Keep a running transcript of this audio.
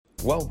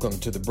Welcome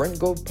to the Brent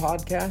Gove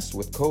Podcast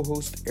with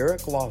co-host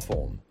Eric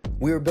Lofholm.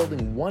 We are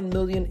building 1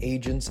 million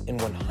agents in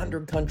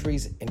 100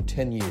 countries in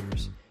 10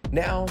 years.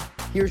 Now,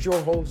 here's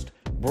your host,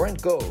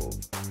 Brent Gove.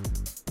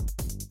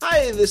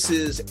 Hi, this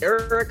is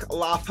Eric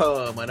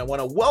Lofholm, and I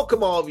want to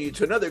welcome all of you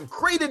to another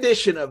great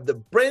edition of the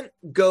Brent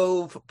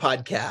Gove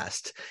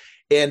Podcast.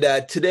 And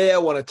today I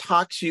want to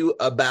talk to you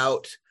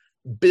about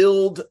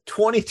Build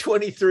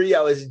 2023.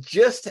 I was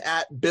just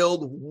at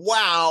Build.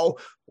 Wow,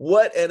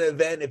 what an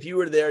event. If you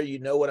were there, you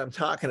know what I'm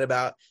talking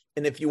about.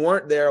 And if you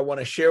weren't there, I want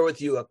to share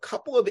with you a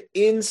couple of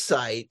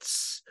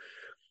insights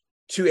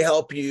to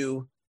help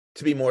you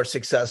to be more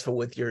successful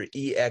with your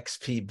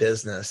EXP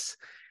business.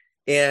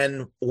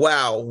 And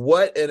wow,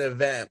 what an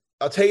event.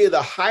 I'll tell you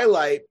the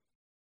highlight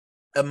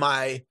of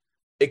my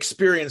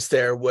experience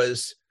there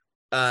was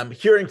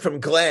hearing from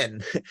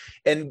Glenn.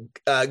 And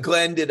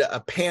Glenn did a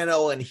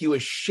panel and he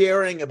was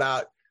sharing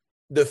about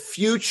the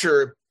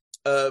future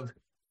of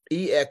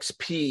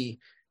EXP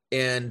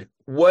and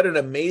what an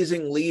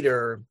amazing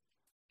leader.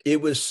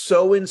 It was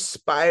so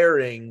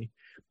inspiring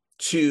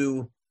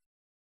to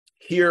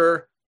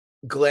hear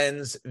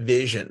Glenn's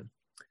vision.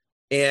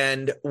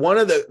 And one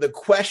of the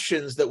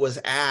questions that was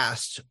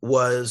asked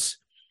was,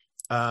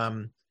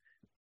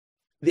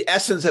 the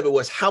essence of it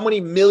was, how many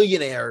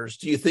millionaires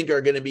do you think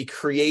are going to be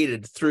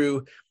created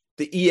through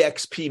the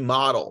EXP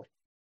model?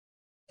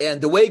 And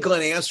the way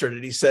Glenn answered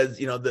it, he said,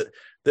 you know,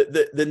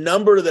 the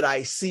number that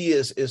I see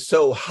is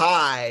so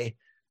high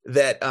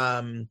that,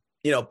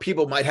 you know,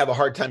 people might have a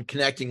hard time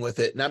connecting with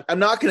it. And I'm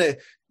not going to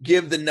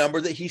give the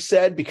number that he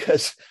said,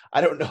 because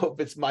I don't know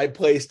if it's my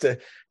place to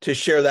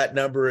share that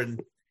number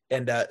and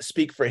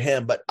speak for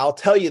him. But I'll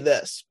tell you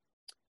this,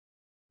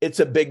 it's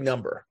a big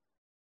number.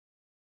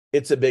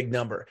 It's a big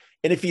number.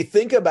 And if you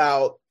think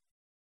about,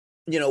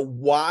 you know,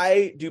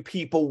 why do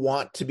people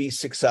want to be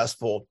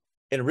successful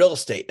in real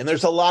estate? And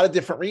there's a lot of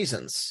different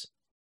reasons.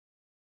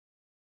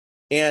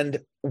 And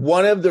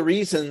one of the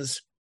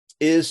reasons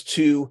is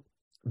to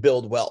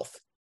build wealth.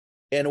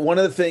 And one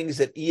of the things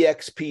that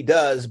EXP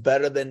does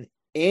better than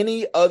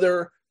any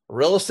other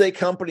real estate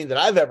company that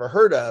I've ever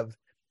heard of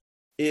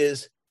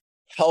is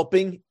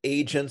helping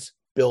agents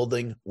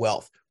building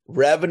wealth,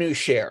 revenue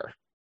share,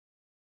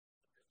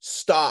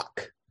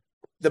 stock,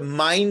 the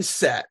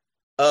mindset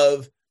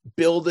of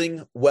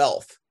building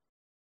wealth.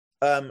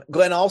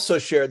 Glenn also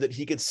shared that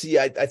he could see,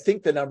 I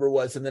think the number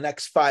was in the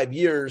next 5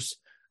 years,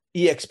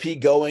 EXP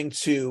going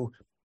to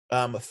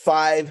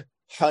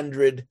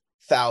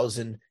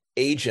 500,000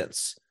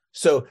 agents.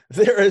 So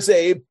there is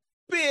a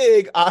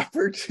big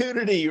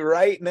opportunity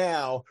right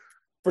now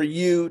for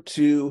you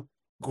to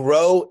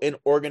grow an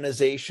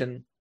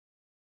organization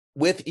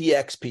with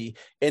EXP.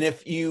 And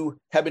if you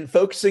have been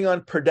focusing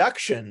on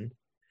production,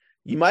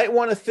 you might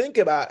want to think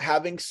about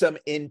having some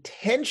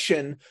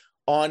intention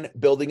on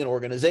building an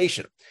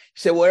organization. You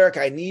say, well, Eric,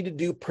 I need to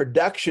do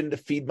production to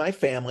feed my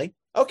family.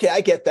 Okay,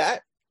 I get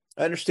that.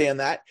 I understand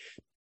that.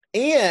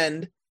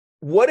 And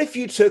what if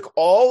you took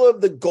all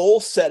of the goal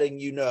setting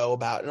you know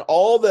about and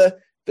all the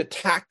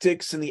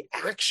tactics and the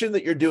action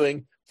that you're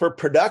doing for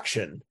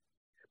production?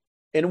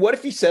 And what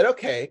if you said,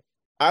 okay,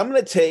 I'm going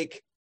to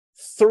take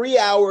 3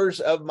 hours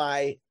of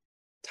my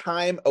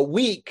time a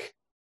week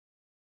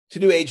to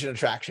do agent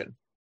attraction.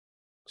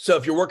 So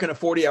if you're working a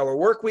 40-hour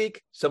work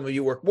week, some of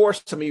you work more,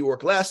 some of you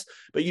work less,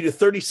 but you do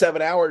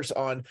 37 hours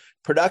on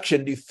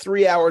production, do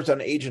 3 hours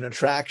on agent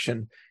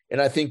attraction,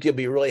 and I think you'll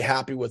be really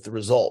happy with the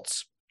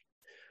results.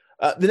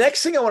 The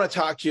next thing I want to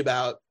talk to you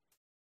about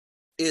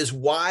is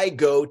why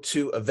go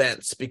to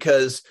events,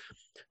 because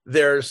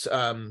there's,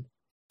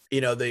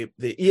 you know, the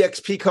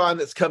EXP Con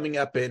that's coming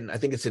up I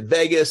think it's in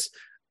Vegas.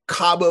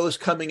 Cabo's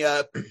coming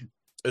up.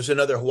 There's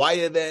another Hawaii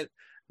event.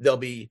 There'll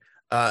be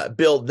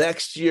Build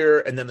next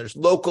year, and then there's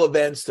local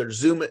events. There's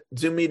Zoom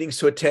meetings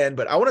to attend.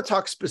 But I want to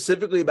talk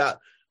specifically about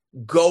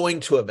going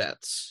to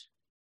events,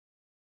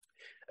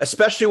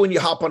 especially when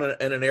you hop on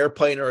an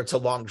airplane or it's a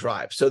long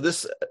drive. So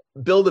this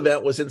Build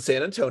event was in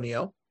San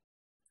Antonio.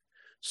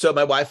 So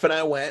my wife and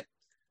I went.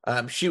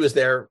 She was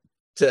there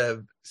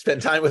to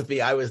spend time with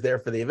me. I was there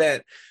for the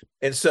event.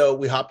 And so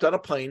we hopped on a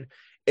plane.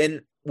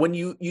 And when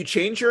you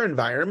change your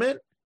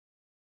environment,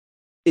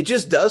 it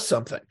just does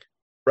something,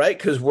 right?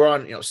 Because we're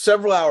on, you know,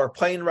 several hour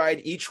plane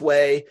ride each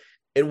way.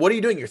 And what are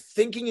you doing? You're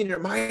thinking in your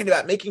mind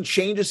about making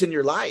changes in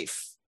your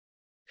life.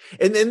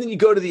 And then you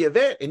go to the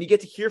event and you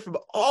get to hear from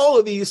all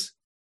of these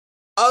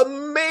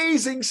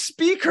amazing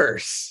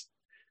speakers.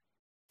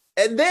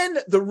 And then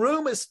the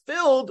room is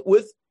filled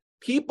with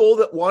people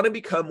that want to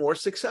become more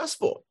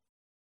successful.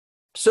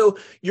 So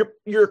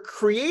you're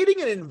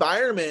creating an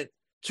environment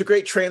to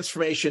create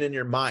transformation in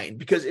your mind.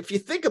 Because if you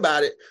think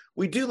about it,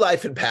 we do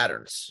life in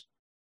patterns,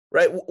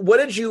 right? What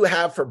did you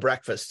have for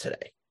breakfast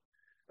today,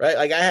 right?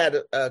 Like I had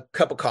a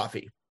cup of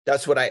coffee.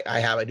 That's what I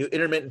have. I do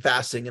intermittent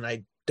fasting and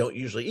I don't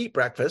usually eat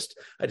breakfast.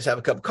 I just have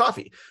a cup of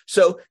coffee.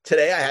 So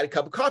today I had a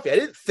cup of coffee. I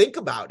didn't think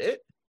about it.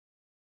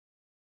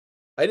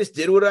 I just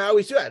did what I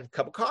always do. I had a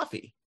cup of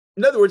coffee.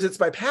 In other words, it's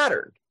my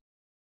pattern.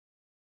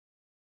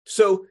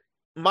 So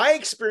my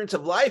experience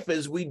of life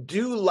is we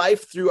do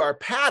life through our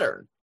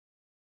pattern.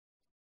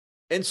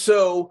 And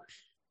so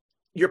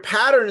your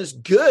pattern is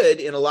good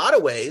in a lot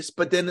of ways,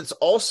 but then it's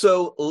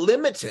also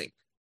limiting.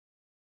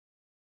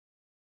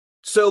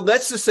 So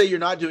let's just say you're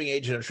not doing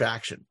agent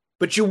attraction,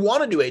 but you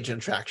want to do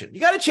agent attraction. You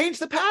got to change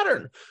the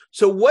pattern.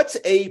 So what's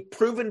a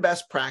proven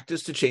best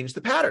practice to change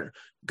the pattern?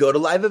 Go to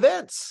live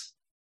events.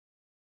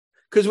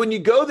 Because when you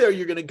go there,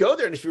 you're going to go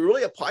there. And if you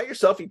really apply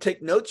yourself, you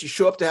take notes, you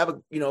show up to have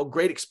a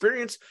great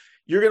experience,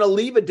 you're going to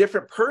leave a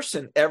different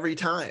person every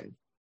time.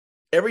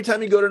 Every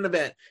time you go to an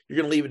event, you're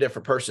going to leave a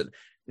different person.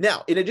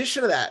 Now, in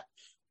addition to that,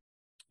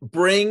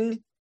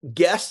 bring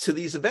guests to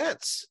these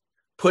events,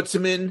 puts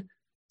them in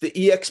the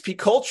EXP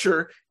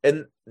culture,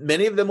 and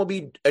many of them will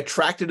be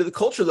attracted to the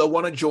culture. They'll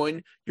want to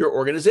join your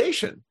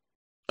organization.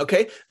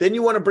 Okay. Then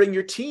you want to bring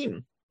your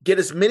team, get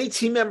as many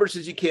team members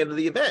as you can to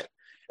the event.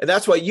 And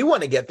that's why you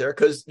want to get there,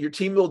 because your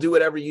team will do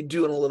whatever you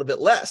do and a little bit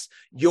less.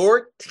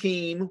 Your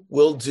team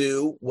will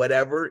do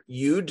whatever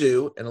you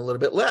do and a little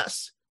bit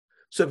less.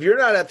 So if you're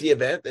not at the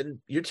event, then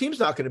your team's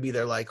not going to be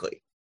there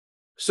likely.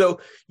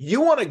 So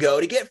you want to go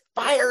to get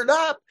fired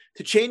up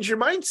to change your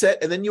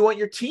mindset. And then you want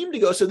your team to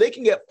go so they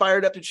can get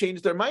fired up to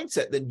change their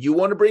mindset. Then you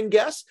want to bring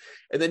guests,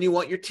 and then you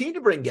want your team to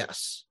bring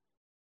guests.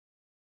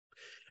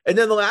 And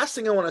then the last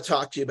thing I want to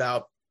talk to you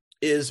about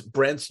is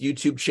Brent's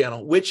YouTube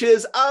channel, which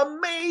is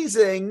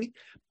amazing.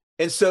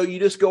 And so you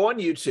just go on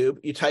YouTube,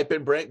 you type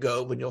in Brent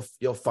Gove, and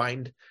you'll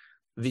find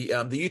the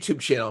YouTube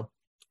channel.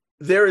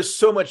 There is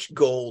so much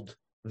gold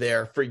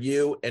there for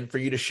you and for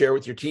you to share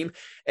with your team.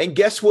 And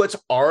guess what's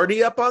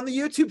already up on the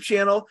YouTube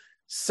channel?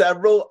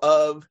 Several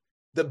of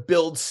the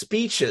build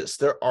speeches.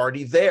 They're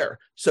already there.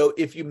 So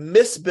if you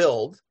miss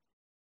build,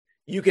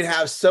 you can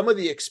have some of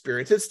the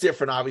experience. It's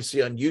different,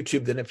 obviously, on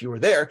YouTube than if you were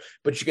there,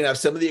 but you can have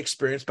some of the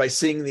experience by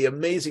seeing the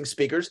amazing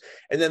speakers.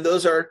 And then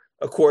those are,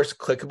 of course,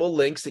 clickable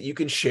links that you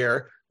can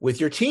share with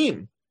your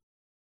team.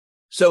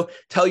 So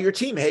tell your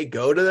team, hey,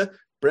 go to the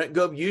Brent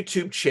Gove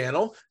YouTube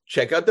channel,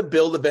 check out the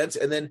build events,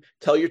 and then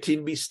tell your team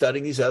to be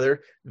studying these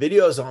other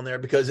videos on there,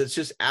 because it's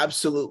just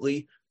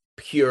absolutely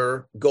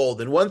pure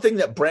gold. And one thing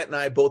that Brent and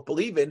I both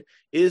believe in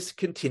is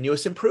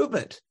continuous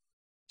improvement.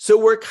 So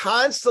we're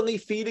constantly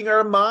feeding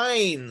our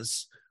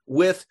minds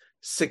with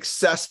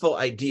successful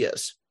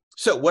ideas.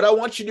 So what I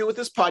want you to do with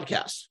this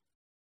podcast,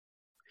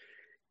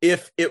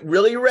 if it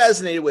really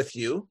resonated with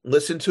you,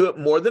 listen to it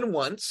more than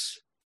once.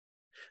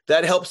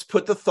 That helps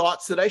put the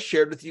thoughts that I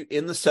shared with you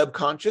in the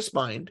subconscious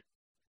mind.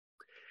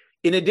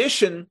 In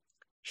addition,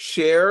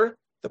 share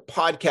the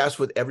podcast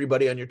with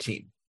everybody on your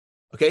team.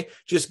 Okay,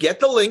 just get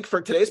the link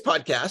for today's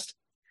podcast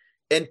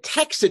and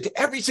text it to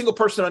every single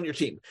person on your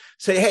team.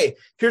 Say, hey,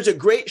 here's a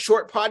great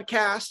short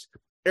podcast.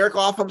 Eric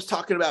Lofholm's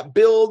talking about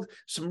build,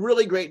 some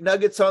really great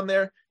nuggets on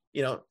there.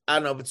 I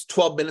don't know if it's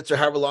 12 minutes or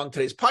however long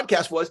today's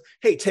podcast was.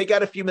 Hey, take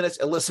out a few minutes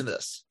and listen to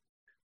this.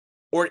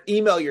 Or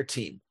email your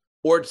team,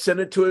 or send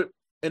it to it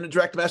in a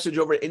direct message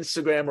over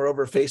Instagram or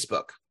over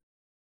Facebook.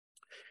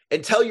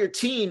 And tell your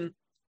team,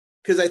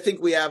 because I think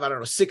we have,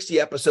 60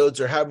 episodes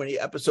or how many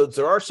episodes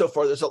there are so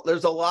far.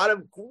 There's a lot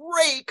of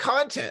great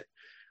content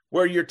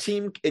where your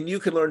team and you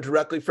can learn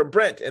directly from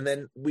Brent. And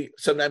then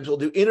sometimes we'll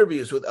do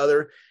interviews with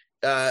other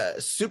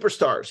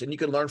superstars, and you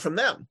can learn from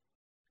them.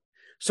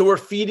 So we're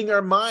feeding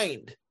our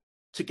mind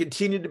to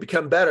continue to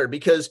become better,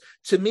 because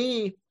to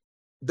me,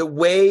 the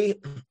way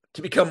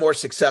to become more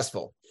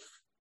successful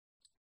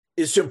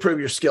is to improve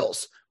your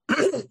skills.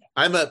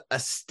 I'm a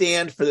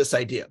stand for this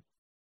idea.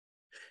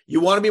 You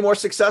want to be more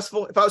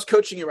successful? If I was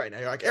coaching you right now,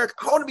 you're like, Eric,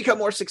 I want to become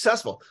more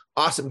successful.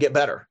 Awesome. Get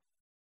better.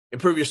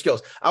 Improve your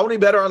skills. I want to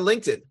be better on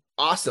LinkedIn.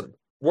 Awesome.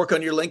 Work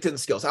on your LinkedIn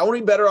skills. I want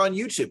to be better on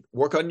YouTube.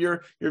 Work on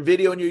your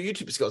video and your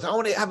YouTube skills. I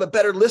want to have a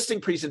better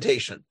listing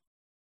presentation.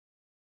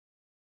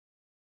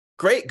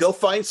 Great. Go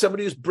find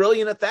somebody who's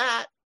brilliant at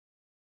that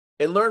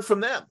and learn from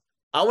them.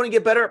 I want to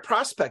get better at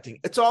prospecting.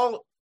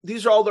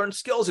 These are all learned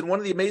skills. And one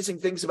of the amazing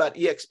things about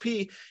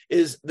EXP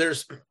is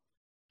there's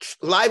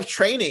live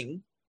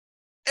training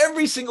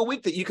every single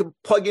week that you can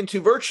plug into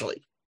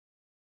virtually.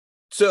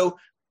 So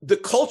the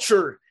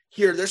culture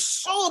here, there's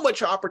so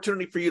much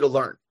opportunity for you to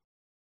learn.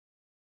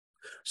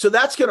 So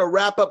that's going to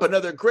wrap up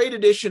another great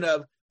edition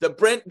of the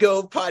Brent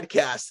Gove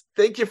podcast.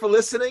 Thank you for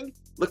listening.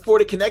 Look forward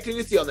to connecting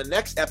with you on the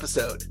next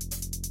episode.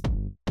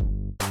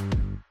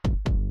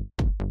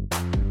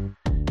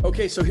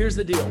 Okay, so here's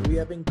the deal. We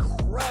have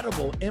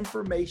incredible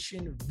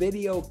information,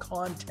 video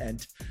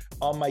content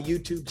on my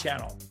YouTube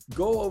channel.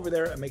 Go over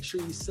there and make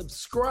sure you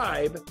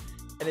subscribe.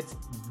 And it's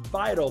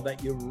vital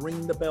that you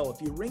ring the bell.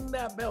 If you ring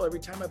that bell every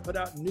time I put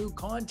out new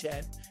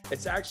content,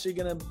 it's actually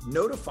going to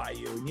notify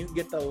you, and you can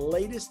get the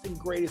latest and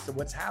greatest of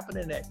what's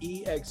happening at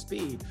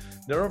EXP.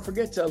 Now, don't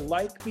forget to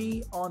like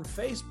me on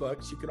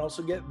Facebook, so you can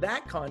also get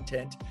that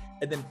content,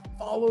 and then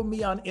follow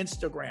me on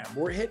Instagram.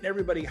 We're hitting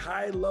everybody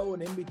high, low,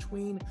 and in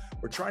between.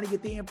 We're trying to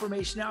get the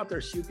information out there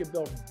so you can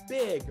build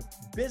big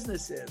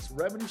businesses,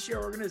 revenue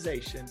share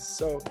organizations.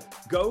 So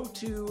go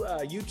to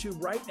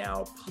YouTube right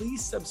now.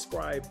 Please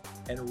subscribe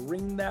and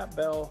ring that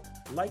bell.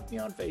 Like me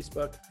on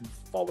Facebook and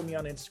follow me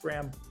on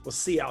Instagram. We'll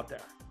see you out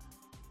there.